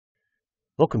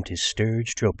Welcome to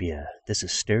StirgeTropia. This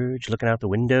is Sturge looking out the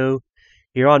window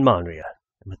here on Monria.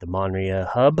 I'm at the Monria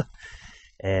hub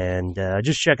and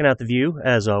just checking out the view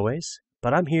as always.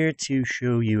 But I'm here to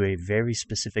show you a very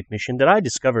specific mission that I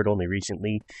discovered only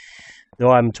recently, though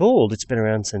I'm told it's been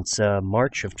around since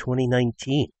March of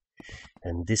 2019.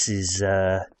 And this is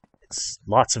it's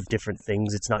lots of different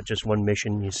things. It's not just one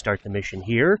mission. You start the mission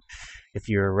here if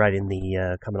you're right in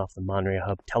the coming off the Monria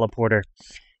hub teleporter.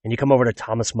 And you come over to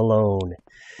Thomas Malone,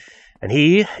 and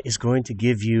he is going to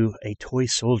give you a toy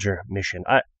soldier mission.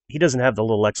 He doesn't have the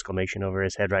little exclamation over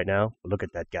his head right now, but look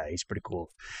at that guy. He's pretty cool.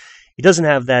 He doesn't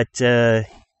have that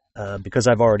because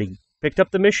I've already picked up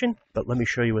the mission, but let me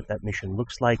show you what that mission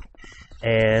looks like,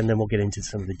 and then we'll get into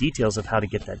some of the details of how to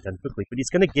get that done quickly. But he's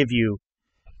going to give you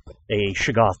a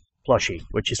Shoggoth Plushie,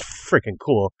 which is freaking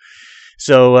cool.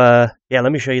 So, yeah,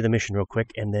 let me show you the mission real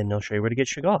quick, and then I'll show you where to get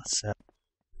Shoggoths.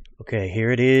 Okay, here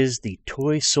it is, the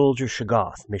Toy Soldier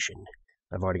Shoggoth mission.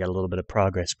 I've already got a little bit of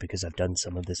progress because I've done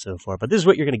some of this so far. But this is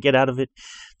what you're going to get out of it,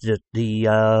 the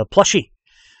plushie.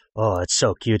 Oh, it's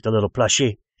so cute, the little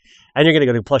plushie. And you're going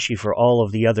to go to plushie for all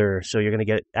of the other. So you're going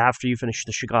to get, after you finish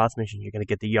the Shoggoth mission, you're going to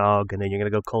get the Yogg, and then you're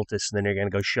going to go Cultist, and then you're going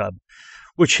to go Shub,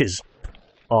 which is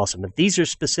awesome. But these are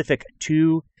specific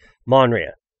to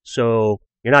Monria. So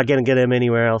you're not going to get them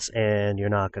anywhere else, and you're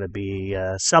not going to be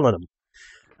selling them.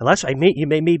 Unless you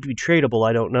may be tradable,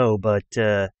 I don't know, but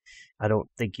I don't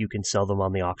think you can sell them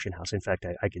on the auction house. In fact,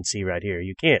 I can see right here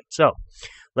you can't. So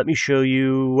let me show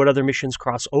you what other missions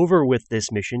cross over with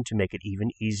this mission to make it even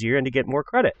easier and to get more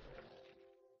credit.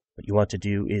 What you want to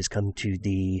do is come to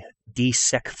the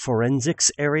DSEC Forensics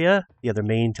area, the other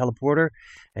main teleporter,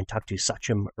 and talk to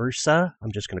Sachem Ursa.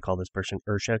 I'm just going to call this person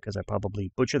Ursha because I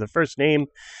probably butcher the first name.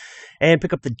 And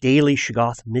pick up the daily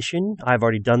Shoggoth mission. I've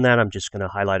already done that. I'm just going to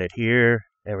highlight it here.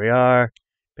 There we are.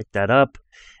 Pick that up.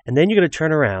 And then you're going to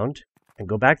turn around and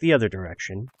go back the other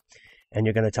direction. And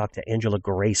you're going to talk to Angela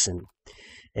Grayson.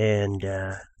 And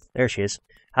there she is,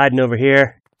 hiding over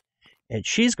here. And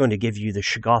she's going to give you the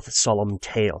Shoggoth Solemn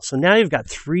Tale. So now you've got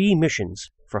 3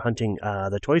 missions for hunting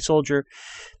the Toy Soldier,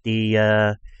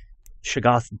 the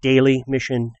Shoggoth Daily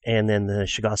mission, and then the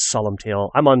Shoggoth Solemn Tale.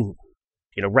 I'm on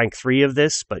rank 3 of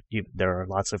this, but there are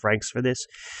lots of ranks for this.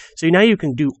 So now you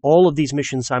can do all of these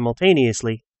missions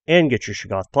simultaneously and get your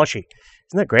Shoggoth plushie.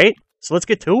 Isn't that great? So let's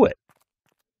get to it.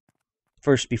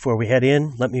 First, before we head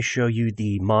in, let me show you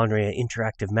the Monria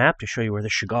interactive map to show you where the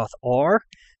Shoggoth are.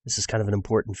 This is kind of an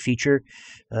important feature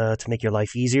to make your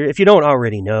life easier. If you don't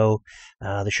already know,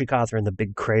 the Shoggoth are in the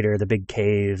big crater, the big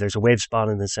cave. There's a wave spawn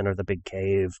in the center of the big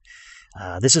cave.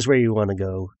 This is where you want to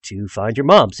go to find your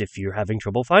mobs if you're having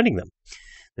trouble finding them.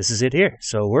 This is it here.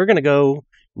 So we're going to go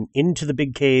into the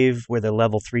big cave where the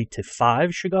level 3 to 5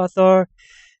 Shoggoth are,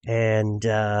 and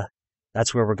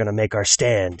that's where we're going to make our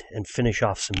stand and finish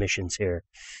off some missions here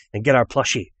and get our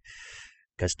plushie.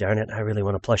 Because darn it, I really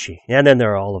want a plushie. And then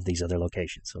there are all of these other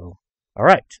locations. So, all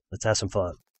right, let's have some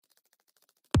fun.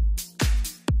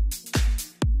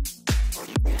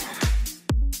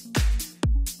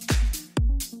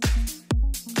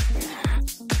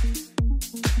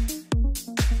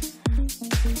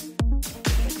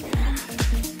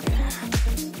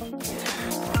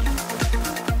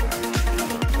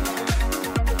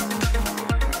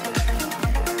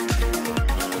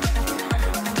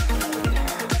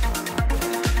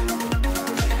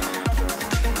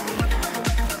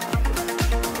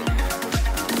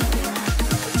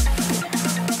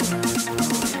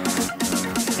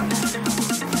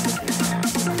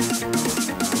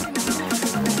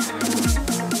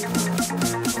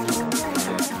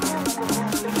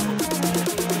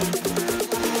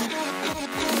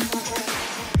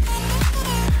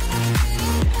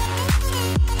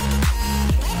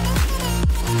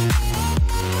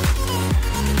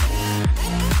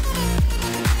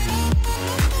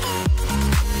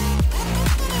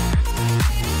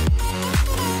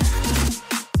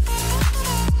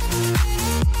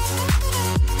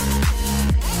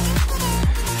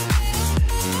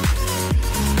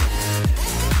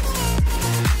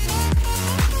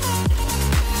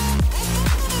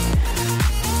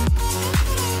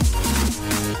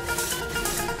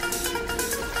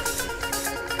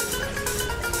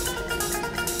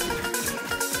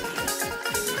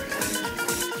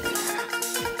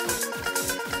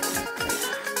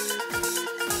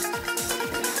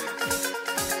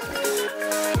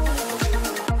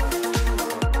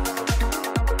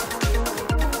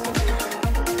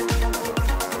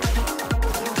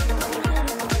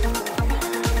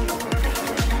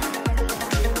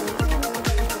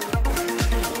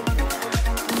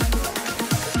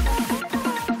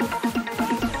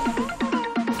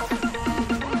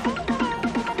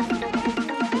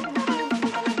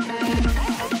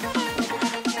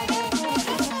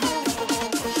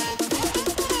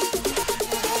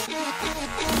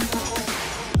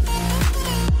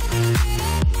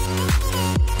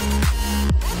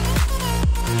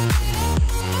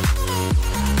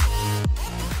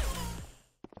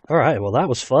 Alright, well that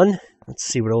was fun. Let's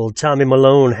see what old Tommy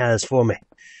Malone has for me.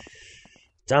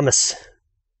 Thomas,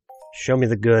 show me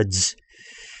the goods.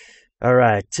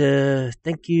 Alright,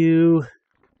 thank you.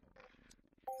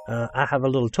 I have a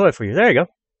little toy for you. There you go.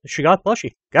 The Shoggoth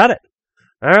Plushie. Got it.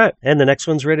 Alright, and the next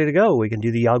one's ready to go. We can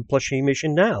do the Yogg Plushie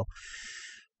mission now.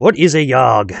 What is a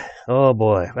Yogg? Oh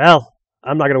boy. Well,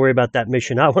 I'm not going to worry about that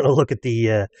mission. I want to look at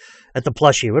the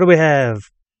plushie. What do we have?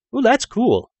 Oh, that's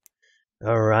cool.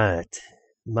 Alright.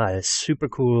 My super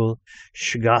cool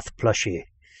Shoggoth Plushie.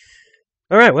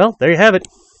 Alright, well, there you have it.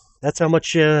 That's how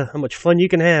much fun you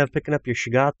can have picking up your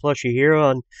Shoggoth Plushie here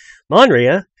on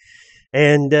Monria.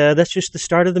 And that's just the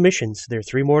start of the missions. There are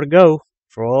 3 more to go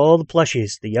for all the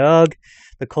plushies. The Yogg,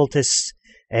 the Cultists,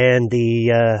 and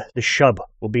the Shub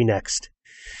will be next.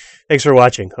 Thanks for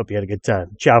watching. Hope you had a good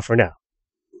time. Ciao for now.